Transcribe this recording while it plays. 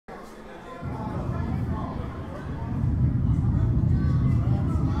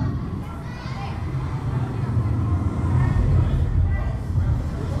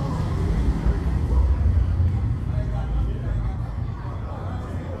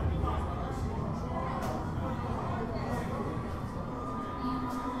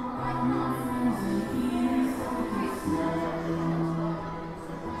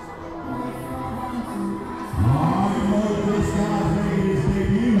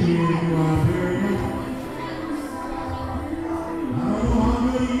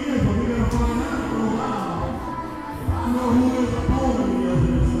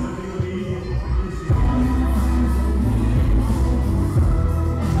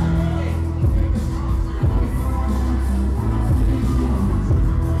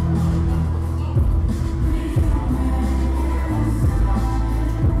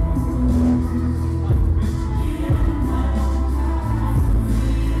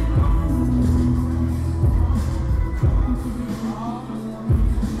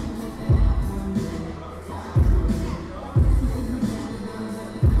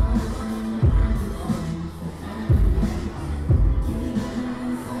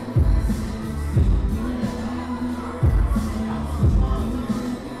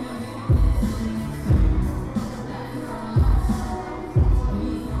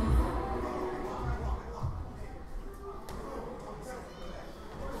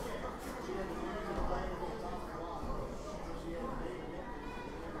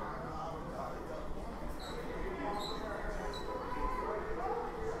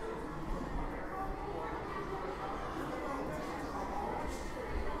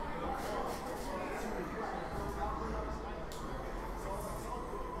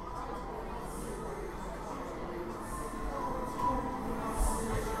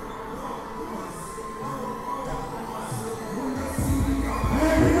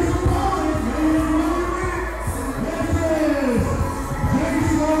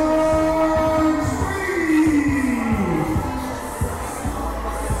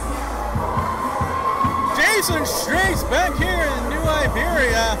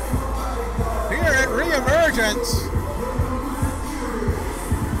Iberia here at Reemergence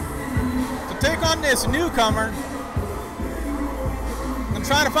to take on this newcomer and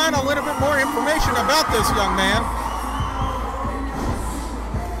try to find a little bit more information about this young man.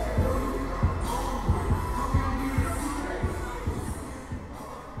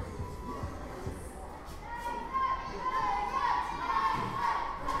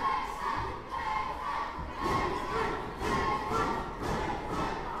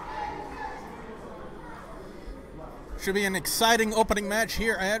 Should be an exciting opening match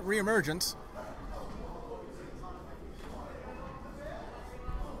here at Reemergence.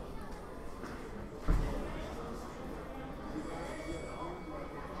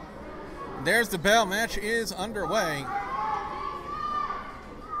 There's the bell. Match is underway.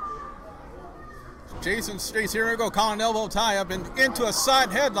 Jason Streets, here we go, calling elbow tie up and into a side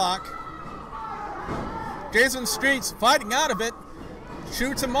headlock. Jason Streets fighting out of it.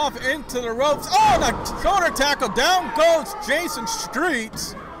 Shoots him off into the ropes. Oh, and a shoulder tackle. Down goes Jason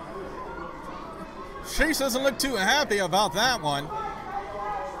Streets. Streets doesn't look too happy about that one.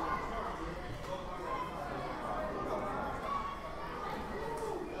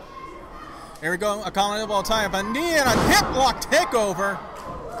 Here we go. A collar elbow tie up. A knee and a hip lock takeover.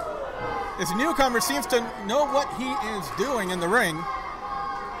 This newcomer seems to know what he is doing in the ring.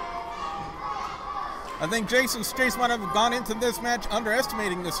 I think Jason Streets might have gone into this match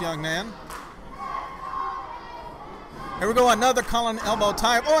underestimating this young man. Here we go, another collar elbow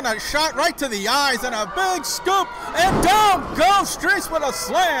tie. Oh, and a shot right to the eyes and a big scoop. And down goes Streets with a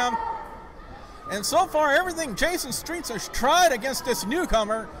slam. And so far, everything Jason Streets has tried against this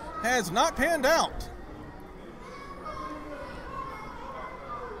newcomer has not panned out.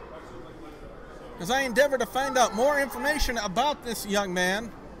 As I endeavor to find out more information about this young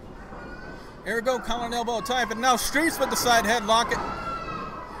man. Here we go, collar elbow tie, and now Streets with the side headlock.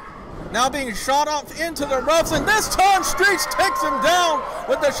 Now being shot off into the ropes, and this time Streets takes him down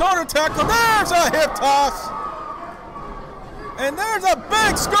with the shoulder tackle. There's a hip toss. And there's a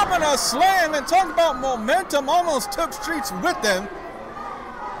big scoop and a slam, and talk about momentum, almost took Streets with them.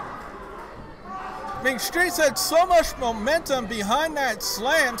 I mean, Streets had so much momentum behind that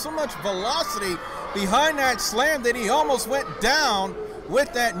slam, so much velocity behind that slam that he almost went down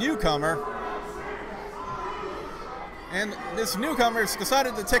with that newcomer. And this newcomer has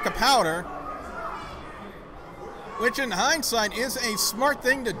decided to take a powder, which in hindsight is a smart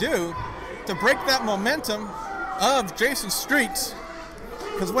thing to do to break that momentum of Jason Streets.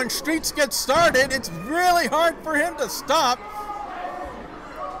 Because when Streets gets started, it's really hard for him to stop.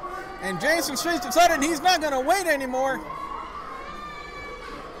 And Jason Streets decided he's not going to wait anymore.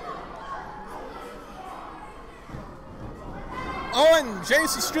 Oh, and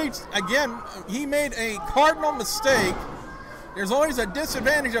Jason Streets, again, he made a cardinal mistake. There's always a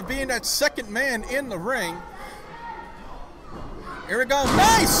disadvantage of being that second man in the ring. Here we go.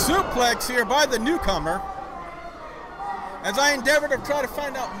 Nice suplex here by the newcomer. As I endeavor to try to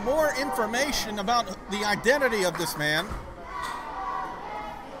find out more information about the identity of this man.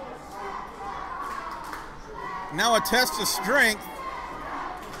 Now a test of strength.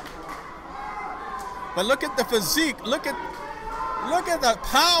 But look at the physique. Look at the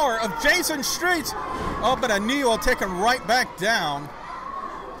power of Jason Streets. Oh, but a knee will take him right back down.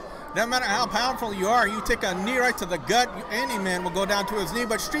 No matter how powerful you are, you take a knee right to the gut, any man will go down to his knee.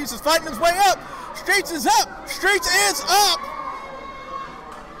 But Streets is fighting his way up. Streets is up. Streets is up.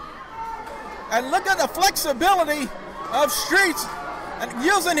 And look at the flexibility of Streets and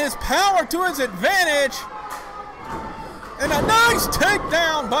using his power to his advantage. And a nice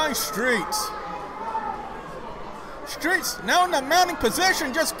takedown by Streets. Streets now in the mounting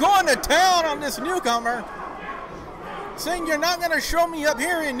position, just going to town on this newcomer. Saying you're not going to show me up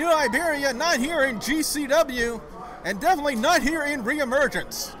here in New Iberia, not here in GCW, and definitely not here in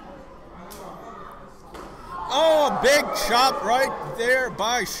Reemergence. Oh, a big chop right there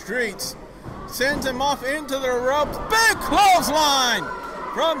by Streets. Sends him off into the ropes. Big clothesline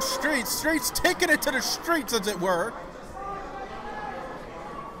from Streets. Streets taking it to the streets, as it were.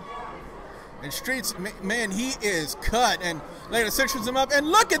 And Streets, man, he is cut. And later sections him up. And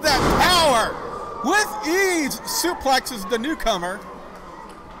look at that power. With ease, suplexes the newcomer.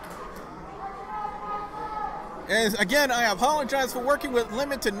 And again, I apologize for working with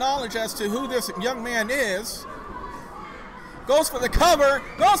limited knowledge as to who this young man is. Goes for the cover.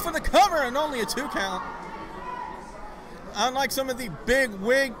 Goes for the cover and only a 2 count. Unlike some of the big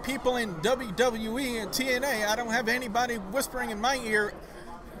wig people in WWE and TNA, I don't have anybody whispering in my ear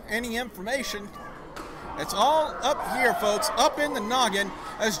any information. It's all up here, folks, up in the noggin,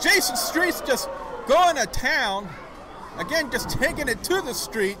 as Jason Streets just going to town. Again, just taking it to the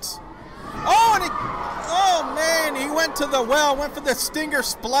streets. Oh, and oh man, he went to the well, went for the stinger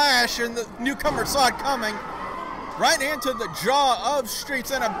splash, and the newcomer saw it coming. Right into the jaw of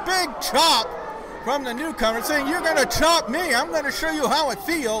Streets, and a big chop from the newcomer saying, you're going to chop me. I'm going to show you how it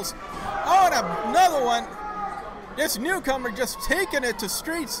feels. Oh, and another one. This newcomer just taking it to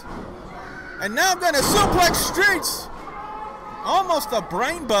Streets. And now I'm going to suplex Streets. Almost a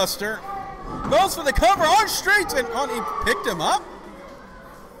brain buster. Goes for the cover on Streets, and he picked him up.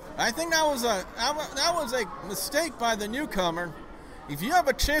 I think that was a mistake by the newcomer. If you have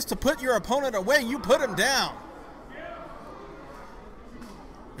a chance to put your opponent away, you put him down.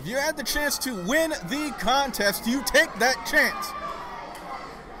 If you had the chance to win the contest, you take that chance.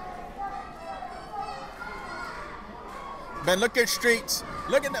 But look at Streets.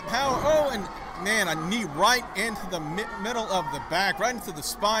 Look at the power. Oh, and man, a knee right into the middle of the back, right into the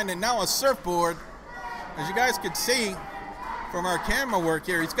spine, and now a surfboard. As you guys could see from our camera work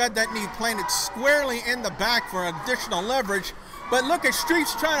here, he's got that knee planted squarely in the back for additional leverage. But look at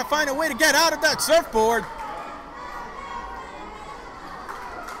Streets trying to find a way to get out of that surfboard.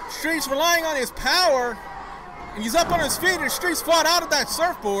 Streets relying on his power, and he's up on his feet, and Streets fought out of that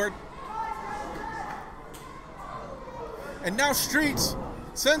surfboard. And now Streets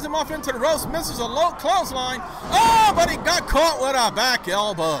sends him off into the ropes, misses a low clothesline. Oh, but he got caught with a back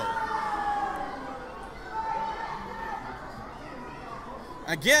elbow.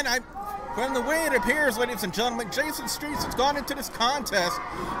 Again, from the way it appears, ladies and gentlemen, Jason Streets has gone into this contest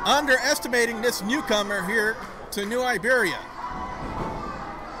underestimating this newcomer here to New Iberia.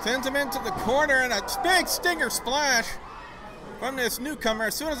 Sends him into the corner, and a big stinger splash from this newcomer.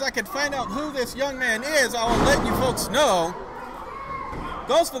 As soon as I can find out who this young man is, I will let you folks know.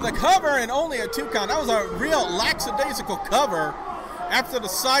 Goes for the cover, and only a 2 count. That was a real lackadaisical cover after the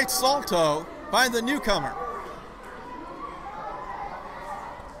side salto by the newcomer.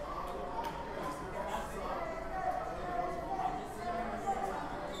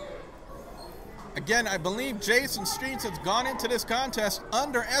 Again, I believe Jason Streets has gone into this contest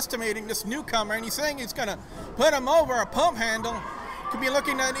underestimating this newcomer, and he's saying he's going to put him over a pump handle. Could be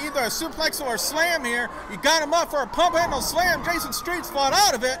looking at either a suplex or a slam here. He got him up for a pump handle slam. Jason Streets fought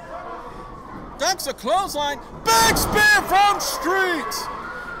out of it. Ducks a clothesline. Big spear from Streets.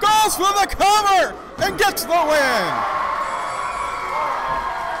 Goes for the cover and gets the win.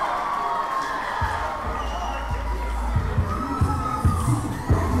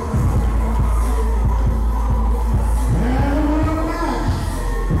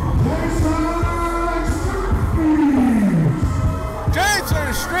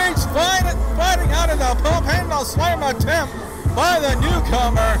 Streets fighting out of the pump handle slam attempt by the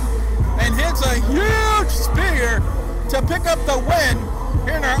newcomer, and hits a huge spear to pick up the win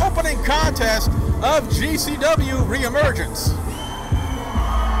here in our opening contest of GCW Reemergence.